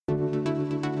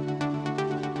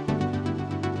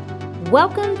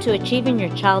Welcome to Achieving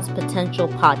Your Child's Potential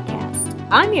podcast.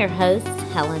 I'm your host,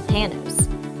 Helen Panos.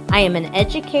 I am an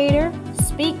educator,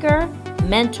 speaker,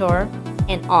 mentor,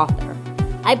 and author.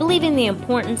 I believe in the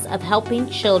importance of helping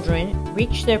children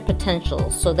reach their potential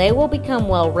so they will become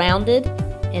well-rounded,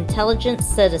 intelligent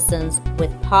citizens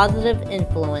with positive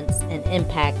influence and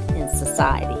impact in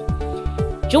society.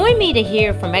 Join me to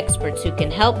hear from experts who can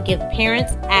help give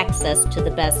parents access to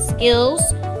the best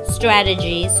skills,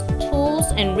 strategies,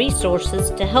 tools, and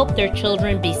resources to help their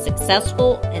children be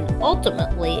successful and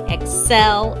ultimately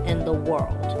excel in the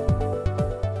world.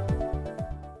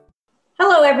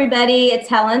 Hello, everybody. It's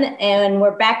Helen, and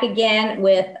we're back again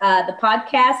with the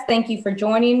podcast. Thank you for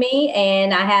joining me,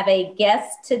 and I have a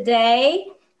guest today.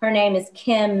 Her name is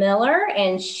Kim Miller,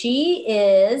 and she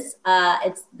is,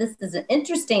 this is an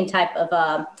interesting type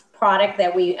of product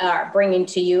that we are bringing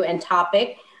to you and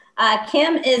topic.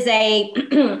 Kim is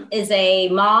a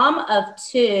mom of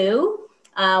two,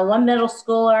 one middle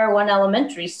schooler, one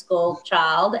elementary school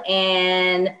child,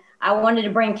 and I wanted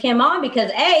to bring Kim on because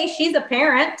A, she's a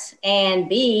parent, and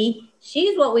B,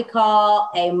 she's what we call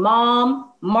a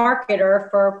mom marketer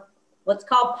for what's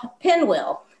called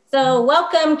Pinwheel. So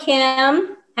welcome,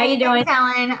 Kim. How you doing? Thanks,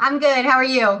 Helen. I'm good. How are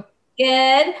you?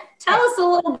 Good. Tell us a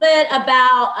little bit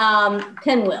about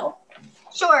Pinwheel.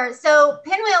 Sure. So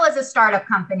Pinwheel is a startup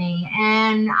company,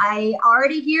 and I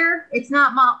already hear it's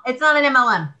not an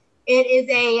MLM. It is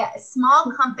a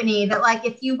small company that, like,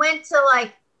 if you went to,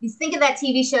 like, you think of that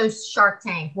TV show Shark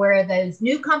Tank, where those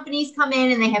new companies come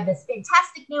in and they have this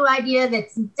fantastic new idea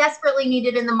that's desperately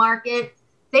needed in the market.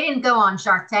 They didn't go on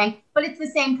Shark Tank, but it's the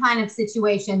same kind of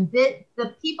situation.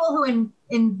 The people who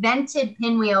invented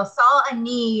Pinwheel saw a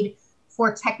need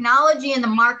for technology in the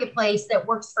marketplace that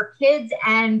works for kids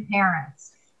and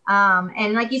parents.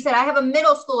 And like you said, I have a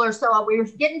middle schooler, so we were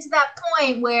getting to that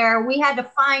point where we had to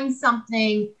find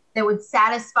something that would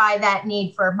satisfy that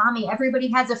need for, mommy, everybody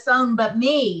has a phone but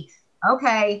me.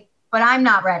 Okay, but I'm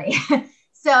not ready.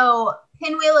 So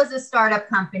Pinwheel is a startup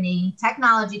company,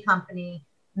 technology company,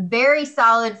 very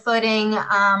solid footing.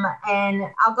 And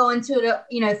I'll go into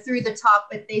it, through the talk,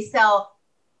 but they sell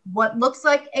what looks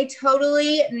like a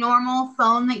totally normal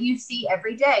phone that you see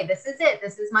every day. This is it.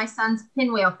 This is my son's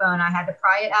Pinwheel phone. I had to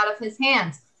pry it out of his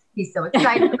hands. He's so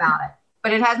excited about it.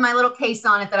 But it has my little case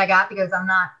on it that I got because I'm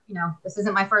not, this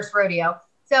isn't my first rodeo.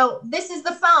 So this is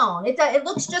the phone. It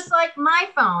looks just like my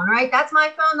phone, right? That's my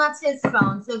phone. That's his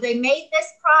phone. So they made this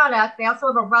product. They also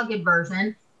have a rugged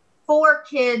version for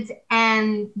kids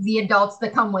and the adults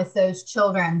that come with those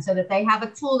children so that they have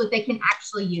a tool that they can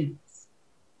actually use.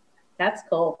 That's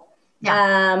cool.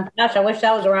 Yeah. Gosh, I wish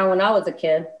that was around when I was a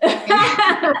kid. Yeah,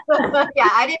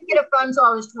 I didn't get a phone until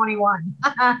I was 21.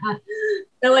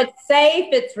 So it's safe,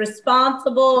 it's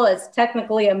responsible, it's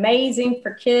technically amazing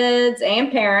for kids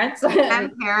and parents.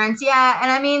 And parents, yeah.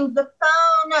 And I mean, the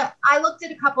phone, I looked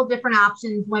at a couple different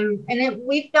options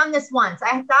we've done this once.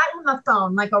 I got him a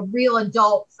phone, like a real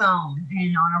adult phone,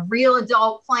 and on a real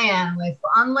adult plan with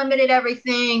unlimited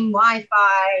everything,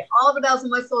 Wi-Fi, all the bells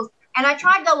and whistles. And I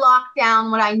tried to lock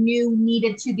down what I knew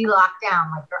needed to be locked down,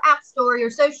 like your app store, your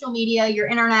social media, your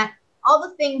internet, all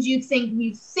the things you think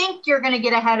you're going to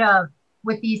get ahead of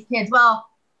with these kids. Well,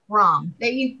 wrong.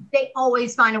 They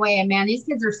always find a way. And man, these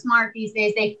kids are smart these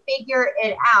days. They figure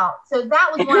it out. So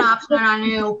that was one option. And I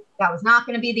knew that was not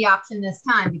going to be the option this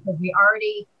time because we're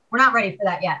not ready for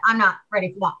that yet. I'm not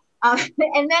ready for that.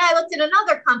 And then I looked at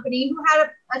another company who had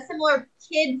a similar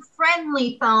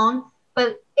kid-friendly phone,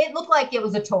 but it looked like it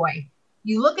was a toy.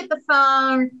 You look at the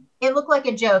phone, it looked like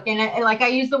a joke. And I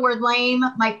use the word lame.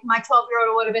 My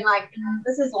 12-year-old would have been like,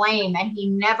 this is lame. And he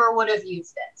never would have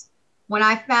used it. When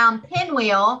I found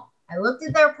Pinwheel, I looked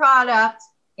at their product.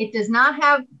 It does not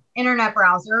have internet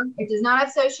browser. It does not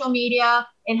have social media.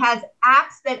 It has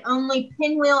apps that only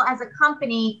Pinwheel as a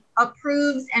company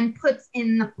approves and puts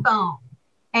in the phone.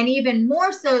 And even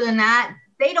more so than that,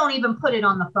 they don't even put it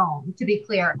on the phone, to be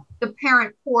clear. The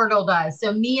parent portal does.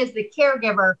 So me as the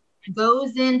caregiver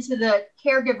goes into the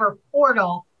caregiver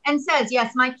portal and says,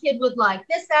 yes, my kid would like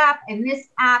this app and this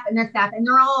app and this app. And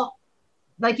they're all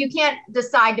like, you can't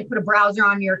decide to put a browser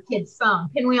on your kid's phone.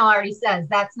 Pinwheel already says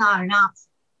that's not an option.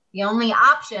 The only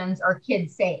options are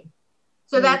kid safe.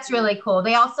 So that's really cool.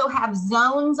 They also have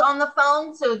zones on the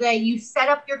phone so that you set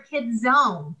up your kid's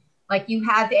zone. Like you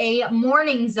have a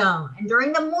morning zone, and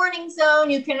during the morning zone,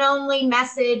 you can only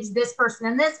message this person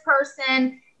and this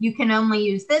person. You can only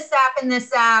use this app and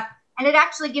this app. And it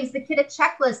actually gives the kid a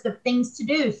checklist of things to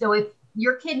do. So if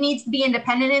your kid needs to be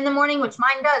independent in the morning, which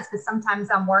mine does, because sometimes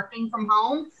I'm working from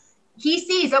home, he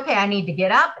sees, okay, I need to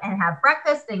get up and have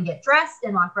breakfast and get dressed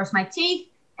and brush my teeth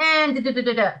and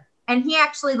And he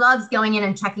actually loves going in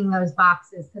and checking those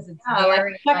boxes because it's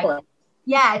very like,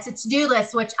 yeah, it's a to-do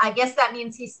list, which I guess that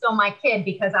means he's still my kid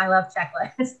because I love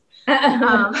checklists.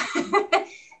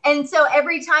 And so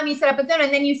every time you set up a zone,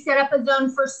 and then you set up a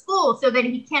zone for school so that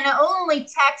he can only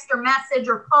text or message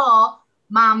or call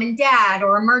mom and dad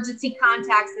or emergency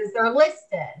contacts as they're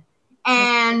listed.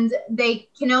 And they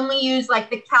can only use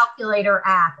like the calculator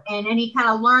app and any kind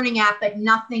of learning app, but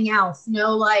nothing else.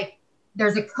 No, like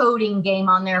there's a coding game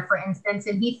on there, for instance,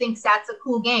 and he thinks that's a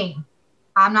cool game.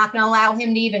 I'm not going to allow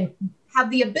him to even have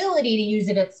the ability to use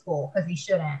it at school because he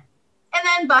shouldn't. And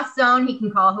then bus zone, he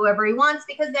can call whoever he wants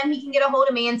because then he can get a hold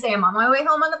of me and say, I'm on my way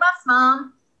home on the bus,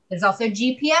 Mom. There's also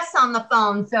GPS on the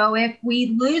phone. So if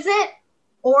we lose it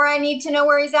or I need to know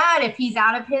where he's at, if he's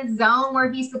out of his zone where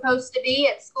he's supposed to be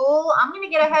at school, I'm going to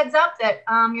get a heads up that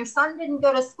your son didn't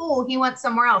go to school. He went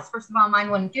somewhere else. First of all, mine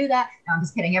wouldn't do that. No, I'm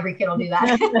just kidding. Every kid will do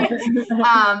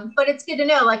that. But it's good to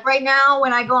know. Like right now,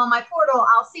 when I go on my portal,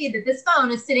 I'll see that this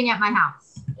phone is sitting at my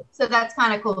house. So that's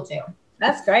kind of cool too.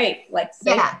 That's great. Like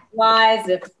safety-wise,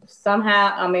 if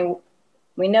somehow, I mean,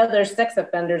 we know there's sex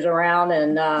offenders around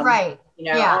and, right.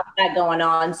 You know, all that going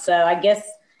on. So I guess,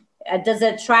 does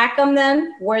it track them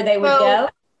then where they would go?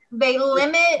 They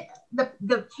limit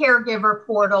the caregiver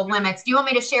portal limits. Do you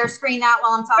want me to share screen that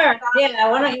while I'm talking about it? Yeah,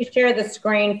 why don't you share the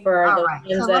screen for all right.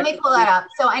 So let me pull that up.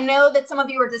 So I know that some of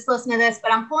you were just listening to this,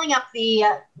 but I'm pulling up the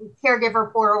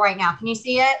caregiver portal right now. Can you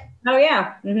see it? Oh,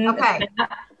 yeah. Mm-hmm. Okay.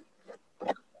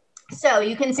 So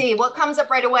you can see what comes up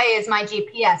right away is my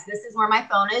GPS. This is where my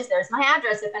phone is. There's my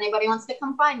address if anybody wants to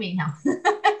come find me now.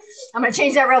 I'm going to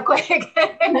change that real quick.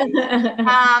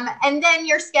 And then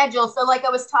your schedule. So like I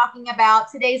was talking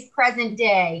about, today's present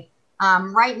day.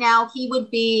 Right now he would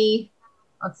be,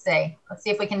 let's see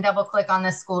if we can double click on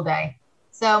this school day.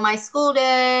 So my school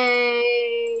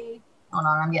day, hold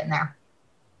on, I'm getting there.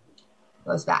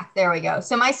 Goes back. There we go.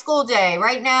 So my school day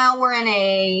right now we're in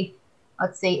a,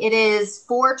 let's see, it is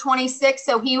 4:26.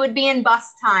 So he would be in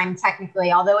bus time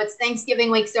technically, although it's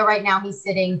Thanksgiving week. So right now he's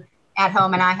sitting at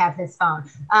home and I have his phone.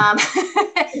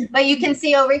 But you can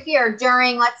see over here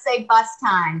during, let's say, bus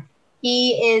time,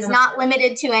 he is not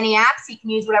limited to any apps. He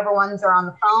can use whatever ones are on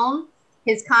the phone.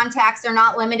 His contacts are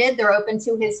not limited. They're open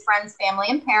to his friends, family,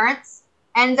 and parents.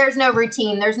 And there's no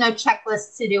routine. There's no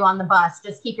checklist to do on the bus.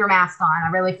 Just keep your mask on.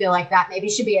 I really feel like that maybe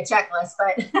should be a checklist,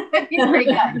 but he's pretty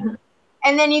good.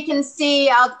 And then you can see,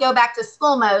 I'll go back to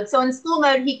school mode. So in school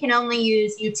mode, he can only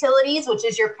use utilities, which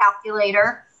is your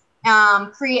calculator,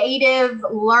 creative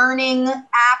learning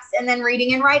apps, and then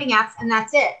reading and writing apps, and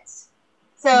that's it.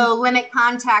 So limit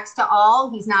contacts to all.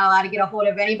 He's not allowed to get a hold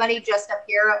of anybody, just up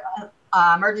here,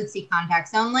 emergency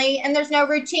contacts only. And there's no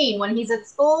routine. When he's at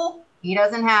school, he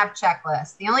doesn't have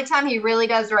checklists. The only time he really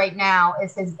does right now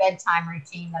is his bedtime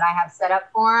routine that I have set up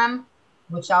for him,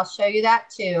 which I'll show you that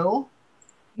too.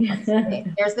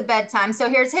 There's the bedtime. So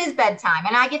here's his bedtime.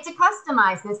 And I get to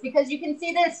customize this because you can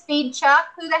see this. Feed Chuck.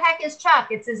 Who the heck is Chuck?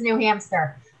 It's his new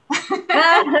hamster.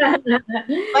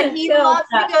 But he loves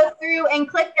to go through and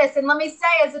click this. And let me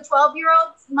say, as a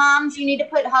 12-year-old, moms, you need to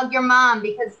put hug your mom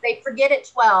because they forget at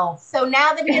 12. So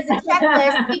now that he has a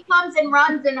checklist, he comes and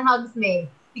runs and hugs me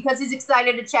because he's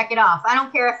excited to check it off. I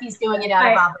don't care if he's doing it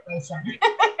out of obligation.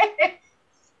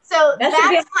 So that's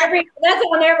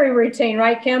on every routine,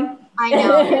 right, Kim? I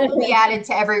know, it will be added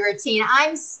to every routine.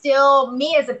 I'm still,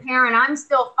 me as a parent, I'm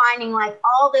still finding like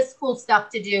all this cool stuff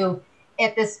to do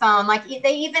at this phone. Like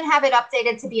they even have it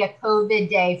updated to be a COVID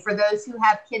day for those who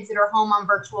have kids that are home on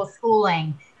virtual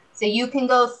schooling. So you can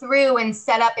go through and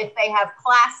set up if they have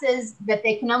classes that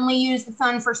they can only use the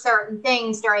phone for certain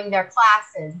things during their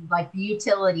classes, like the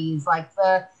utilities, like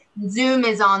the Zoom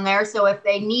is on there. So if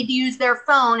they need to use their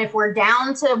phone, if we're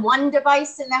down to one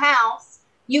device in the house,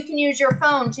 you can use your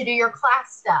phone to do your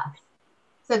class stuff.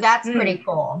 So that's pretty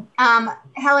cool.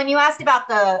 Helen, you asked about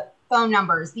the phone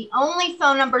numbers. The only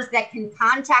phone numbers that can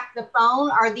contact the phone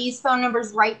are these phone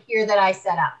numbers right here that I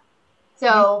set up.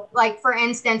 So like for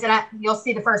instance, and you'll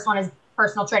see the first one is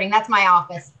personal trading. That's my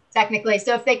office technically.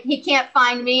 So if he can't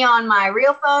find me on my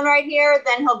real phone right here,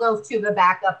 then he'll go to the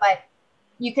backup. But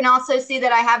you can also see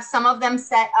that I have some of them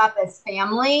set up as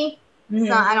family.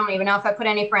 So I don't even know if I put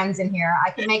any friends in here.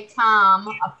 I can make Tom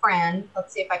a friend.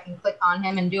 Let's see if I can click on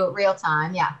him and do it real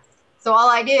time. Yeah. So all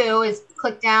I do is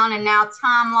click down and now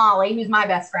Tom Lawley, who's my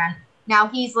best friend, now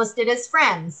he's listed as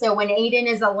friends. So when Aiden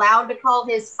is allowed to call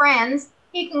his friends,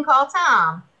 he can call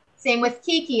Tom. Same with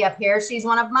Kiki up here. She's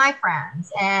one of my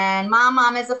friends. And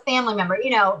Mom is a family member. You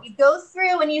know, you go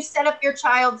through and you set up your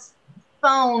child's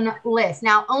phone list.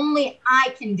 Now only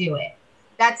I can do it.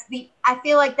 I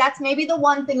feel like that's maybe the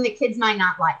one thing that kids might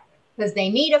not like because they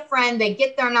need a friend, they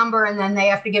get their number, and then they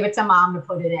have to give it to mom to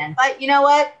put it in. But you know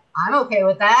what? I'm okay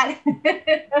with that.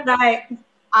 Right.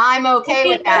 I'm okay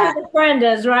with that. The friend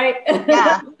is, right?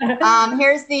 Yeah.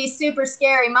 Here's the super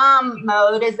scary mom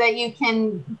mode, is that you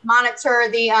can monitor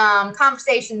the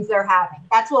conversations they're having.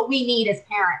 That's what we need as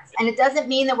parents. And it doesn't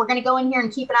mean that we're going to go in here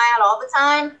and keep an eye out all the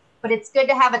time, but it's good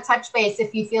to have a touch base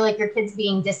if you feel like your kid's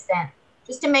being distant,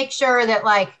 just to make sure that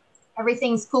like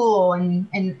everything's cool and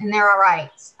they're all right.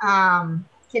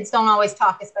 Kids don't always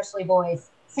talk, especially boys.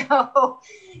 So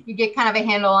you get kind of a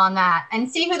handle on that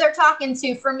and see who they're talking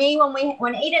to. For me,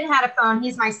 when Aiden had a phone,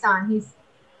 he's my son.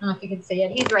 I don't know if you can see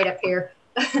it. He's right up here.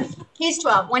 He's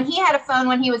 12. When he had a phone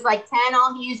when he was like 10,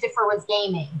 all he used it for was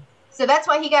gaming. So that's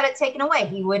why he got it taken away.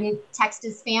 He wouldn't text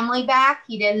his family back.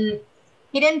 He didn't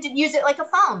use it like a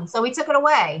phone. So we took it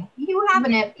away. You have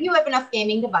enough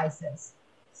gaming devices.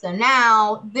 So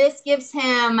now this gives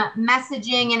him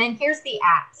messaging, and then here's the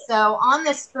app. So on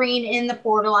the screen in the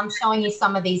portal, I'm showing you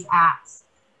some of these apps.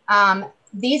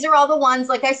 These are all the ones,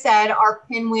 like I said, are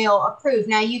Pinwheel approved.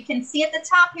 Now you can see at the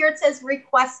top here, it says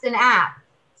request an app.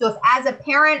 So if as a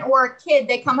parent or a kid,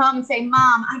 they come home and say,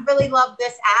 Mom, I really love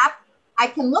this app, I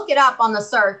can look it up on the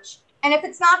search. And if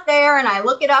it's not there and I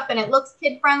look it up and it looks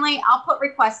kid friendly, I'll put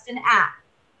request an app.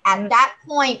 At that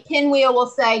point, Pinwheel will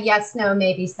say yes, no,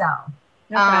 maybe so.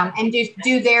 Okay. And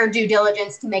do their due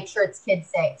diligence to make sure it's kid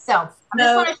safe. So I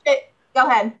just want to go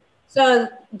ahead. So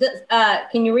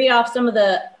can you read off some of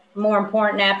the more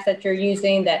important apps that you're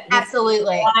using that absolutely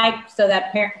like, so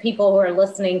that people who are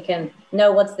listening can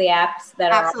know what's the apps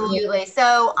that are absolutely.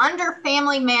 So under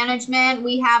family management,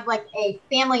 we have like a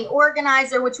family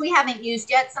organizer, which we haven't used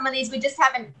yet. Some of these we just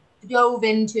haven't dove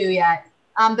into yet.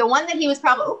 The one that he's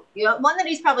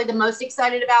probably the most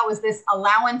excited about was this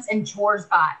allowance and chores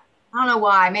bot. I don't know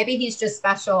why. Maybe he's just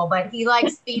special, but he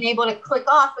likes being able to click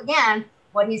off again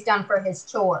what he's done for his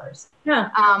chores. Yeah.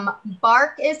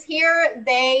 Bark is here.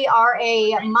 They are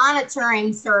a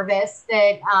monitoring service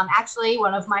that actually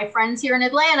one of my friends here in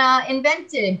Atlanta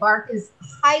invented. Bark is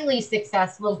highly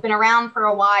successful. It's been around for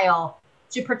a while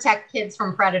to protect kids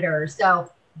from predators.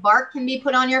 So Bark can be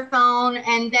put on your phone,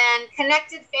 and then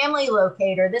Connected Family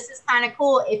Locator. This is kind of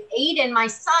cool. If Aiden, my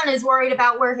son, is worried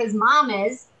about where his mom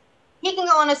is, he can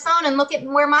go on his phone and look at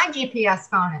where my GPS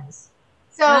phone is.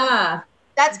 So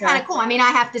that's kind of cool. I mean, I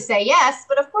have to say yes,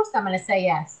 but of course I'm going to say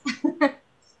yes.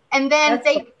 And then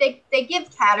they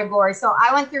give categories. So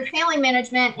I went through family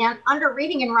management, and under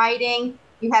reading and writing,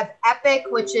 you have Epic,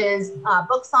 which is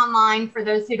books online for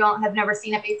those who have never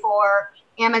seen it before,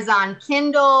 Amazon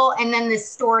Kindle, and then this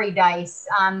Story Dice,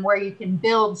 where you can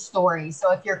build stories.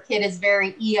 So if your kid is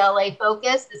very ELA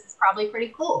focused, this is probably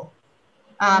pretty cool.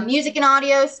 Music and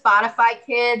audio, Spotify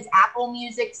Kids, Apple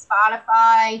Music,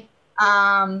 Spotify,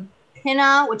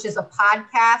 Pinna, which is a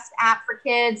podcast app for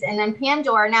kids, and then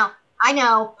Pandora. Now, I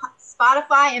know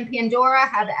Spotify and Pandora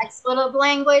have expletive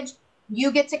language.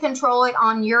 You get to control it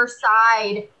on your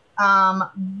side,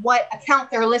 what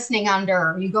account they're listening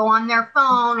under. You go on their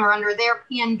phone or under their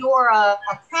Pandora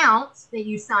account that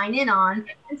you sign in on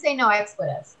and say no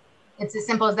expletives. It's as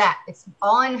simple as that. It's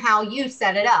all in how you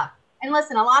set it up. And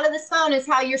listen, a lot of this phone is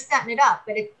how you're setting it up,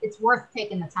 but it's worth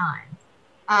taking the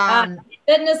time.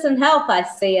 Fitness and health, I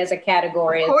see as a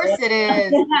category. Of course it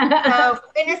is. So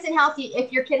fitness and health,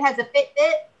 if your kid has a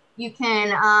Fitbit, you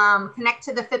can connect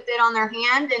to the Fitbit on their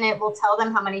hand, and it will tell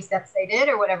them how many steps they did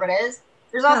or whatever it is.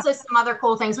 There's also some other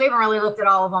cool things. We haven't really looked at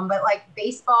all of them, but like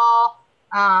baseball,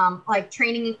 like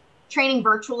training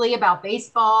virtually about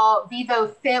baseball. Vivo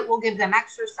Fit will give them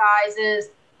exercises.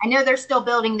 I know they're still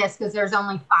building this because there's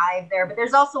only 5 there, but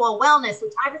there's also a wellness,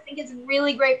 which I think is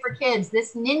really great for kids.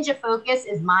 This Ninja Focus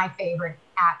is my favorite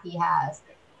app he has,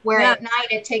 where at night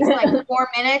it takes like 4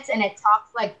 minutes and it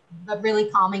talks like the really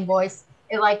calming voice.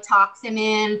 It like talks him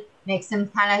in, makes him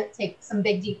kind of take some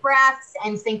big deep breaths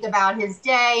and think about his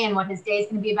day and what his day is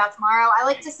going to be about tomorrow. I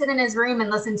like to sit in his room and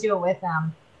listen to it with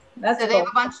him. That's so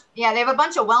cool. They have a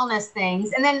bunch of wellness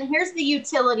things. And then here's the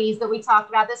utilities that we talked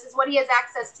about. This is what he has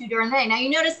access to during the day. Now you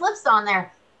notice Lyft's on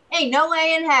there. Hey, no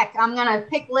way in heck I'm going to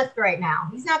pick Lyft right now.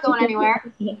 He's not going anywhere.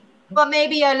 But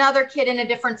maybe another kid in a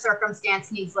different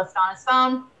circumstance needs Lyft on his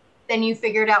phone. Then you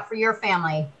figure it out for your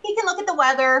family. He can look at the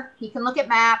weather. He can look at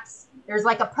maps. There's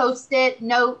like a Post-it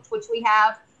note, which we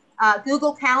have.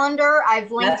 Google Calendar.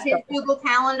 I've linked his Google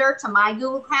Calendar to my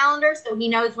Google Calendar, so he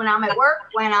knows when I'm at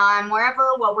work, when I'm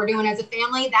wherever, what we're doing as a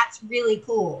family. That's really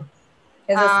cool.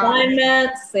 His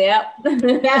assignments, yep.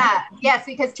 Yes,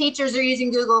 because teachers are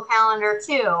using Google Calendar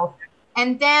too.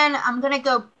 And then I'm going to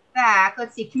go back.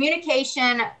 Let's see,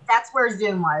 communication, that's where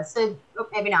Zoom was. So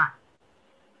maybe not.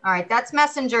 All right, that's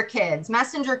Messenger Kids.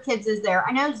 Messenger Kids is there.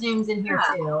 I know Zoom's in here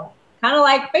too. Kind of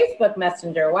like Facebook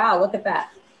Messenger. Wow, look at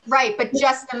that. Right, but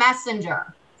just the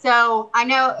Messenger. So I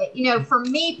know, for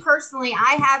me personally,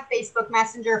 I have Facebook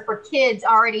Messenger for kids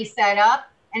already set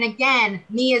up. And again,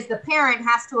 me as the parent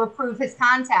has to approve his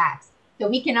contacts. So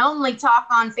we can only talk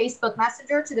on Facebook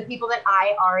Messenger to the people that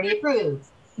I already approved.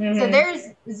 Mm-hmm. So there's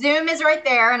Zoom is right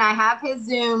there, and I have his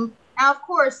Zoom. Now, of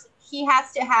course, he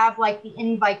has to have like the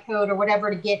invite code or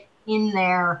whatever to get in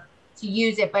there to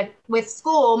use it. But with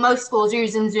school, most schools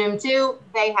using Zoom too,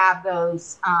 they have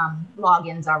those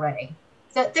logins already.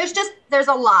 So there's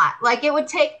a lot. Like it would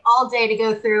take all day to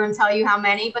go through and tell you how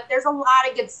many, but there's a lot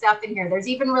of good stuff in here. There's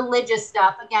even religious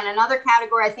stuff. Again, another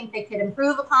category I think they could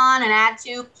improve upon and add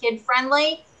to, kid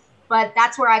friendly, but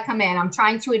that's where I come in. I'm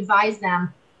trying to advise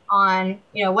them on,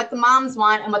 what the moms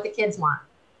want and what the kids want.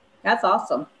 That's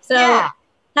awesome. So yeah.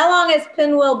 How long has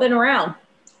Pinwheel been around?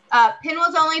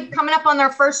 Pinwheel's only coming up on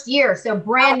their first year, so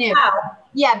brand new. Wow.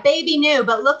 Yeah, baby new,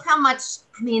 but look how much,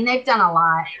 they've done a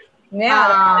lot.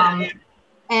 Yeah.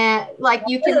 And like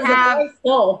you can have, I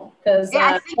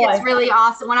think it's really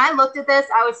awesome. When I looked at this,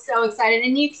 I was so excited.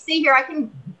 And you can see here, I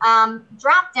can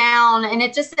drop down and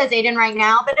it just says Aiden right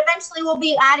now, but eventually we'll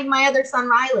be adding my other son,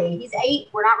 Riley. He's 8.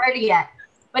 We're not ready yet,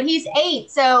 but he's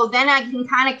 8. So then I can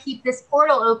kind of keep this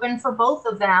portal open for both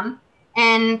of them.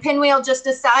 And Pinwheel just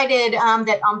decided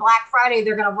that on Black Friday,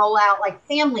 they're going to roll out like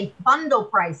family bundle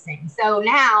pricing. So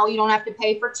now you don't have to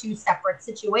pay for 2 separate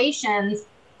situations.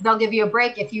 They'll give you a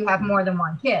break if you have more than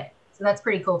one kid. So that's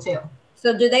pretty cool too.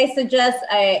 So do they suggest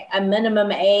a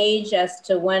minimum age as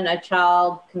to when a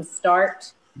child can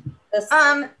start this?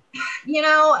 I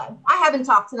haven't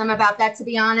talked to them about that, to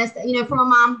be honest. From a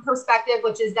mom perspective,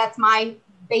 that's my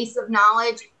base of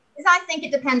knowledge, is I think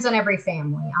it depends on every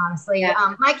family, honestly.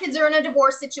 Yeah. My kids are in a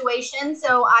divorce situation,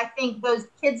 so I think those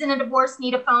kids in a divorce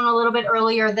need a phone a little bit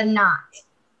earlier than not.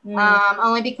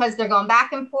 Only because they're going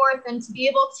back and forth, and to be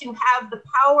able to have the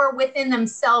power within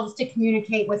themselves to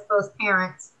communicate with both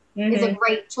parents is a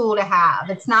great tool to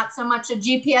have. It's not so much a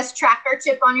GPS tracker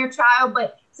chip on your child,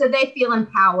 but so they feel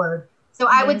empowered. So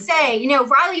I would say,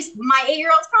 Riley's, my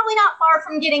 8-year-old's probably not far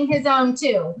from getting his own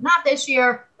too. Not this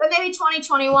year, but maybe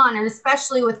 2021. And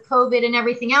especially with COVID and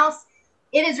everything else,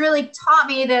 it has really taught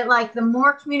me that like the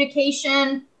more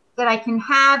communication that I can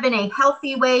have in a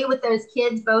healthy way with those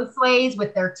kids, both ways,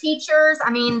 with their teachers.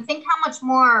 Think how much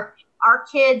more our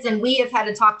kids and we have had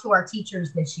to talk to our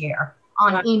teachers this year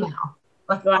on email,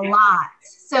 like a lot.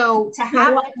 So to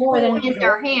have that more in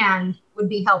their hand would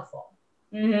be helpful.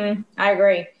 I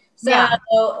agree. So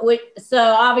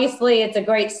obviously it's a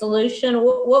great solution.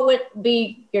 What would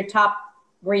be your top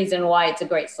reason why it's a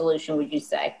great solution, would you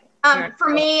say? For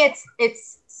me,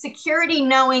 it's security,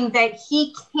 knowing that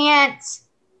he can't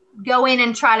go in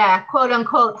and try to quote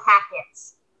unquote hack it.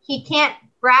 He can't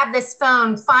grab this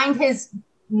phone, find his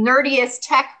nerdiest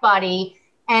tech buddy,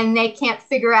 and they can't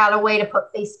figure out a way to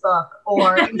put Facebook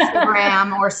or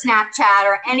Instagram or Snapchat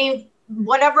or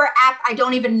whatever app I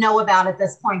don't even know about at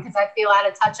this point, because I feel out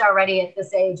of touch already at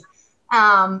this age.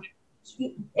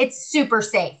 It's super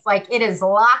safe. Like it is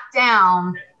locked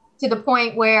down to the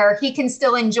point where he can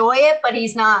still enjoy it, but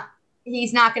he's not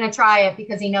going to try it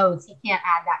because he knows he can't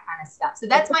add that kind of stuff. So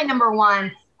that's my number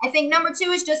one. I think number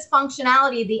 2 is just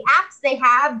functionality. The apps they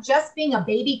have, just being a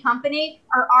baby company,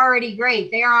 are already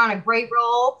great. They are on a great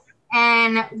roll.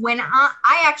 And when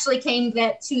I actually came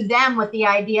to them with the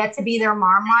idea to be their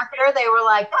mom marketer, they were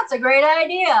like, that's a great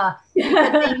idea.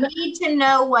 But they need to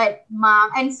know what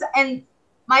mom, and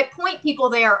my point people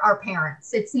there are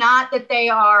parents. It's not that they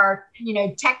are,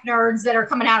 tech nerds that are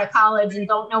coming out of college and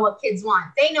don't know what kids want.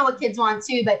 They know what kids want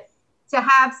too, but to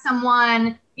have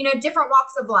someone, different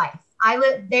walks of life.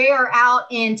 They are out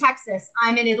in Texas.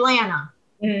 I'm in Atlanta.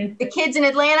 The kids in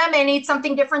Atlanta may need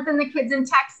something different than the kids in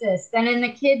Texas, than in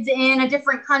the kids in a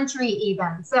different country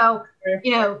even. So,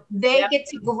 they get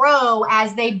to grow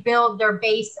as they build their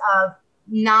base of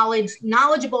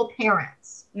knowledgeable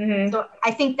parents. So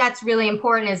I think that's really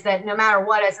important, is that no matter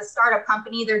what, as a startup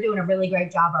company, they're doing a really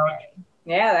great job already.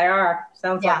 Yeah, they are.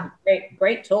 Sounds like a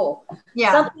great tool.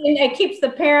 Yeah. Something that keeps the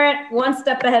parent one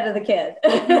step ahead of the kid.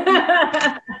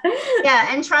 Yeah.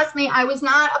 And trust me, I was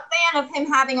not a fan of him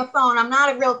having a phone. I'm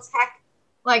not a real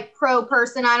tech pro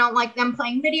person. I don't like them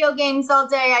playing video games all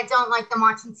day. I don't like them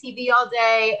watching TV all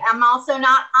day. I'm also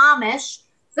not Amish.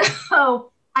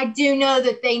 So I do know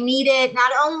that they need it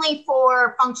not only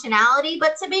for functionality,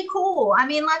 but to be cool.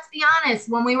 Let's be honest.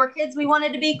 When we were kids, we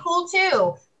wanted to be cool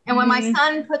too. And when my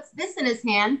son puts this in his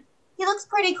hand, he looks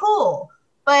pretty cool.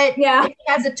 But if he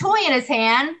has a toy in his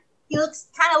hand, he looks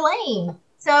kind of lame.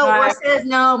 Or says,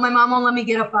 no, my mom won't let me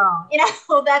get a phone.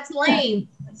 That's lame.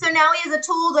 So now he has a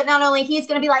tool that not only he's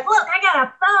going to be like, look, I got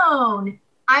a phone.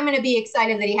 I'm going to be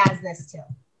excited that he has this too.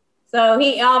 So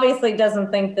he obviously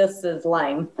doesn't think this is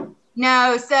lame.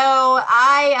 No, so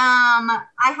I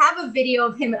have a video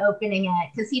of him opening it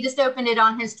because he just opened it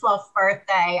on his 12th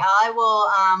birthday. I will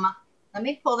let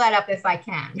me pull that up if I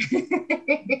can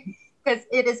because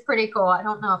it is pretty cool. I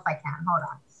don't know if I can. Hold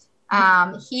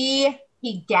on. He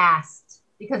gasped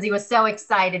because he was so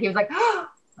excited. He was like, oh,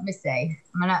 let me see.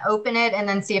 I'm going to open it and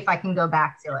then see if I can go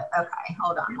back to it. Okay,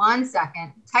 hold on 1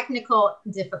 second. Technical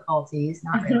difficulties,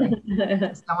 not really.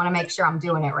 Just I want to make sure I'm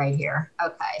doing it right here.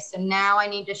 Okay, so now I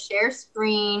need to share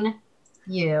screen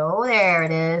view. There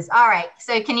it is. All right,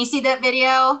 so can you see that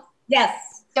video?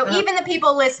 Yes. So even the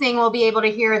people listening will be able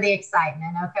to hear the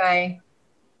excitement, okay?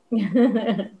 Wait,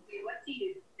 what do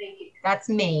you think? That's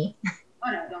me.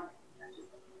 Oh, no, don't.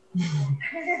 I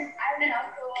don't know.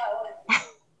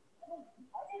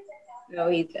 So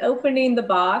he's opening the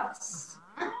box,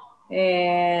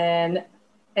 and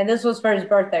this was for his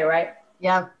birthday, right?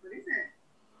 Yep. What is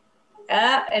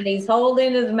it? And he's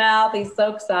holding his mouth. He's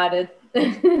so excited.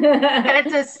 And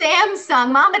it's a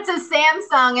Samsung. Mom, it's a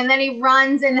Samsung. And then he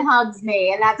runs and hugs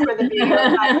me. And that's where the video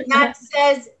is. And that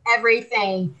says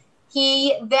everything.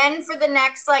 He then, for the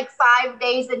next 5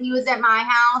 days that he was at my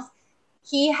house,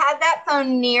 he had that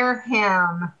phone near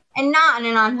him. And not in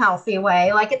an unhealthy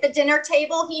way. Like at the dinner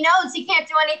table, he knows he can't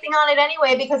do anything on it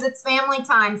anyway because it's family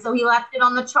time. So he left it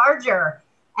on the charger.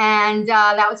 And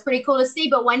that was pretty cool to see.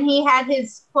 But when he had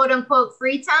his quote unquote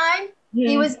free time,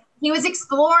 he was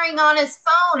exploring on his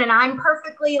phone. And I'm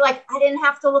perfectly I didn't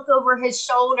have to look over his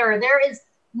shoulder. There is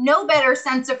no better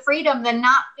sense of freedom than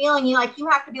not feeling you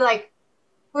have to be like,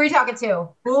 who are you talking to?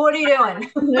 What are you doing?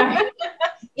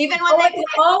 Even when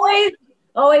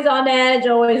always on edge,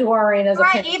 always worrying.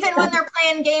 Even when they're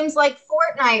playing games like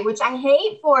Fortnite, which I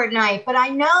hate Fortnite, but I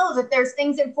know that there's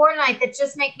things in Fortnite that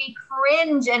just make me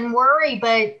cringe and worry.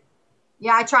 But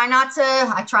yeah, I try not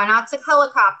to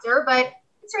helicopter, but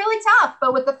it's really tough.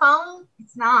 But with the phone,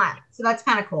 it's not. So that's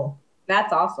kind of cool.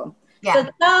 That's awesome. Yeah. So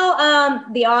tell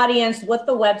the audience what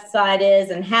the website is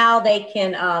and how they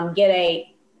can get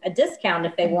a discount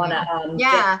if they want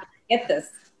to get this.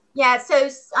 Yeah, so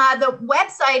the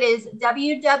website is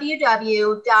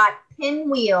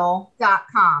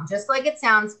www.pinwheel.com, just like it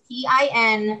sounds,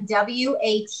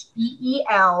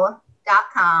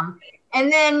 PINWHEEL.com.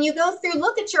 And then you go through,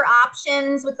 look at your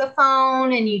options with the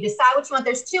phone, and you decide which one.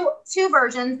 There's two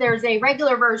versions. There's a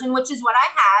regular version, which is what I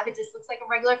have. It just looks like a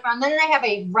regular phone. Then they have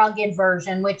a rugged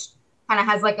version, which kind of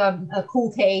has a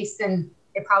cool case, and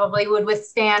it probably would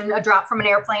withstand a drop from an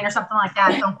airplane or something like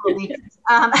that. Don't quote me.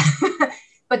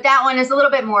 But that one is a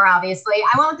little bit more, obviously.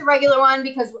 I went with the regular one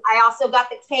because I also got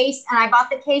the case, and I bought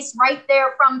the case right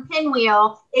there from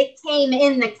Pinwheel. It came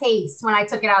in the case when I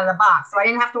took it out of the box. So I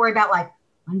didn't have to worry about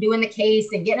undoing the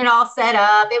case and getting it all set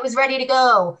up. It was ready to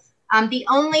go. The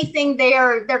only thing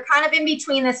they're kind of in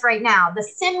between this right now. The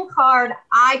SIM card,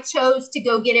 I chose to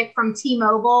go get it from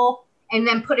T-Mobile and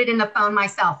then put it in the phone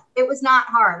myself. It was not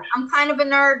hard. I'm kind of a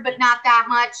nerd, but not that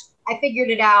much. I figured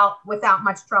it out without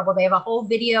much trouble. They have a whole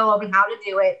video of how to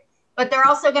do it, but they're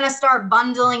also going to start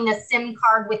bundling the SIM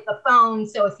card with the phone.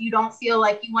 So if you don't feel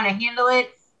like you want to handle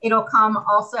it, it'll come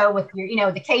also with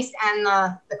your, the case and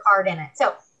the card in it.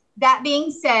 So that being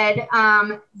said,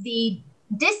 the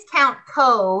discount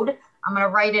code, I'm going to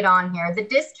write it on here. The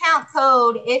discount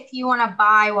code, if you want to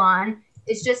buy one,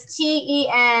 is just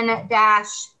TEN-KIM,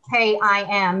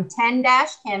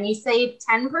 10-KIM. You save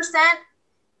 10%.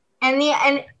 And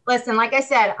listen, like I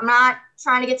said, I'm not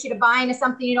trying to get you to buy into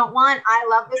something you don't want. I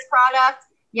love this product.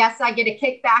 Yes, I get a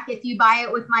kickback if you buy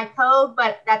it with my code,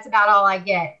 but that's about all I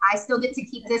get. I still get to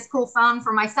keep this cool phone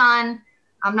for my son.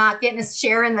 I'm not getting a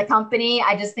share in the company.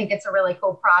 I just think it's a really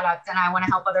cool product, and I want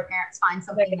to help other parents find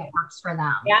something that works for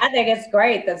them. Yeah, I think it's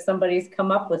great that somebody's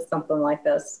come up with something like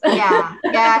this. Yeah,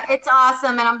 it's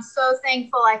awesome, and I'm so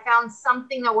thankful I found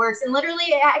something that works. And literally,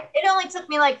 it only took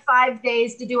me 5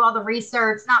 days to do all the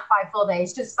research, not 5 full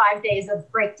days, just 5 days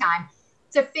of break time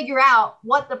to figure out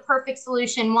what the perfect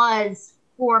solution was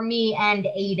for me and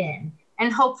Aiden.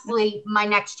 And hopefully my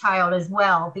next child as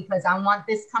well, because I want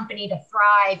this company to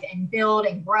thrive and build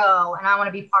and grow. And I want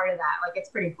to be part of that. It's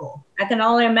pretty cool. I can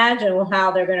only imagine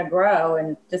how they're going to grow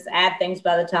and just add things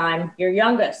by the time your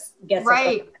youngest gets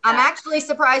right. I'm actually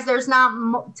surprised there's not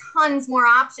tons more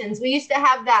options. We used to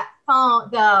have that phone,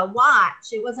 the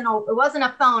watch. It wasn't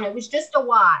a phone. It was just a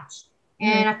watch.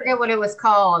 And I forget what it was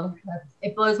called.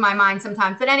 It blows my mind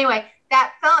sometimes. But anyway,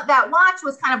 that watch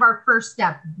was kind of our first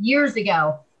step years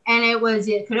ago. and it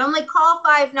could only call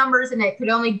 5 numbers and it could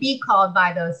only be called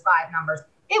by those 5 numbers.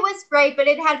 It was great, but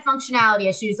it had functionality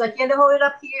issues. Like you had to hold it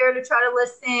up here to try to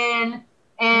listen.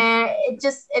 And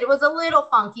it was a little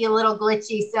funky, a little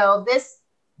glitchy. So this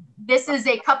is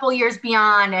a couple years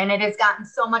beyond, and it has gotten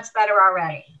so much better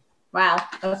already. Wow,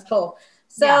 that's cool.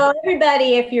 So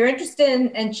everybody, if you're interested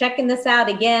in checking this out,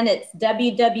 again, it's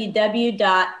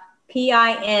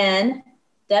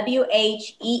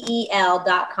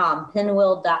www.pinwheel.com,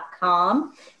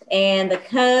 pinwheel.com. And the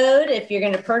code, if you're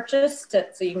going to purchase,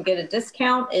 so you can get a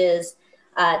discount, is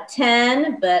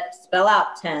 10, but spell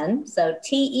out 10. So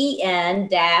TEN-Kim,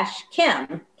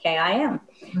 KIM.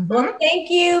 Mm-hmm. Well, thank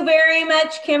you very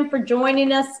much, Kim, for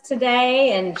joining us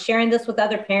today and sharing this with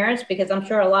other parents, because I'm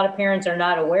sure a lot of parents are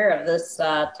not aware of this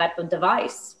type of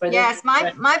device. Yes,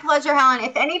 my pleasure, Helen.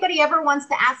 If anybody ever wants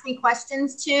to ask me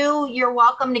questions too, you're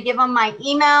welcome to give them my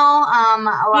email.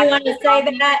 You want to say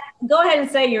that? Go ahead and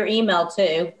say your email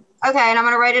too. Okay, and I'm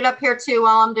going to write it up here too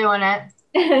while I'm doing it.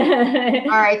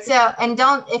 All right. So, and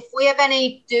if we have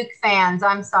any Duke fans,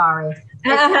 I'm sorry.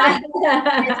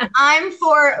 I'm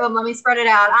for, let me spread it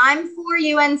out. I'm for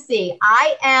UNC.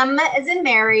 I am as in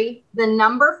Mary, the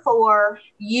number 4,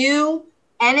 U,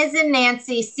 N as in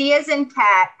Nancy, C as in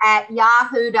cat at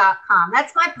yahoo.com.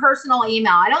 That's my personal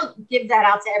email. I don't give that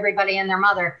out to everybody and their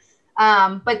mother.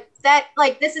 But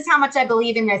this is how much I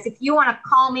believe in this. If you want to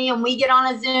call me and we get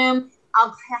on a Zoom,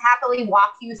 I'll happily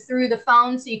walk you through the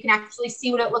phone so you can actually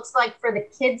see what it looks like for the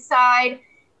kids side.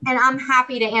 And I'm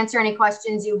happy to answer any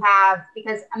questions you have,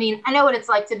 because I know what it's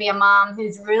like to be a mom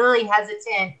who's really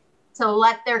hesitant to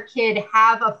let their kid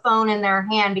have a phone in their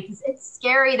hand, because it's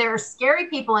scary. There are scary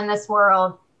people in this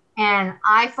world. And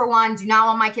I, for one, do not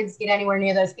want my kids to get anywhere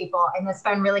near those people. And this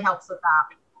phone really helps with that.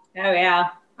 Oh, yeah.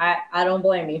 I don't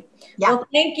blame you. Yeah. Well,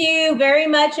 thank you very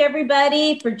much,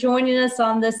 everybody, for joining us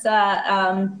on this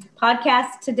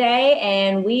podcast today.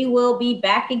 And we will be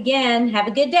back again. Have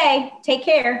a good day. Take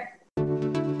care.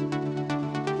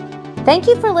 Thank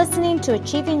you for listening to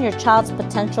Achieving Your Child's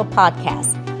Potential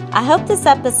podcast. I hope this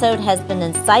episode has been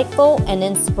insightful and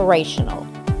inspirational.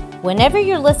 Whenever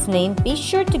you're listening, be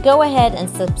sure to go ahead and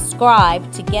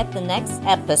subscribe to get the next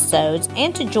episodes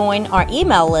and to join our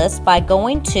email list by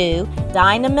going to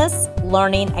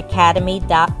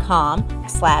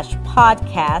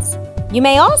dynamislearningacademy.com/podcast. You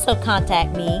may also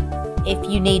contact me if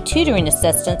you need tutoring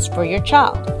assistance for your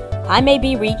child. I may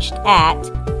be reached at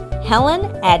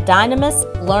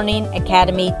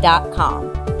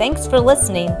helen@dynamislearningacademy.com. Thanks for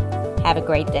listening. Have a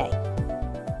great day.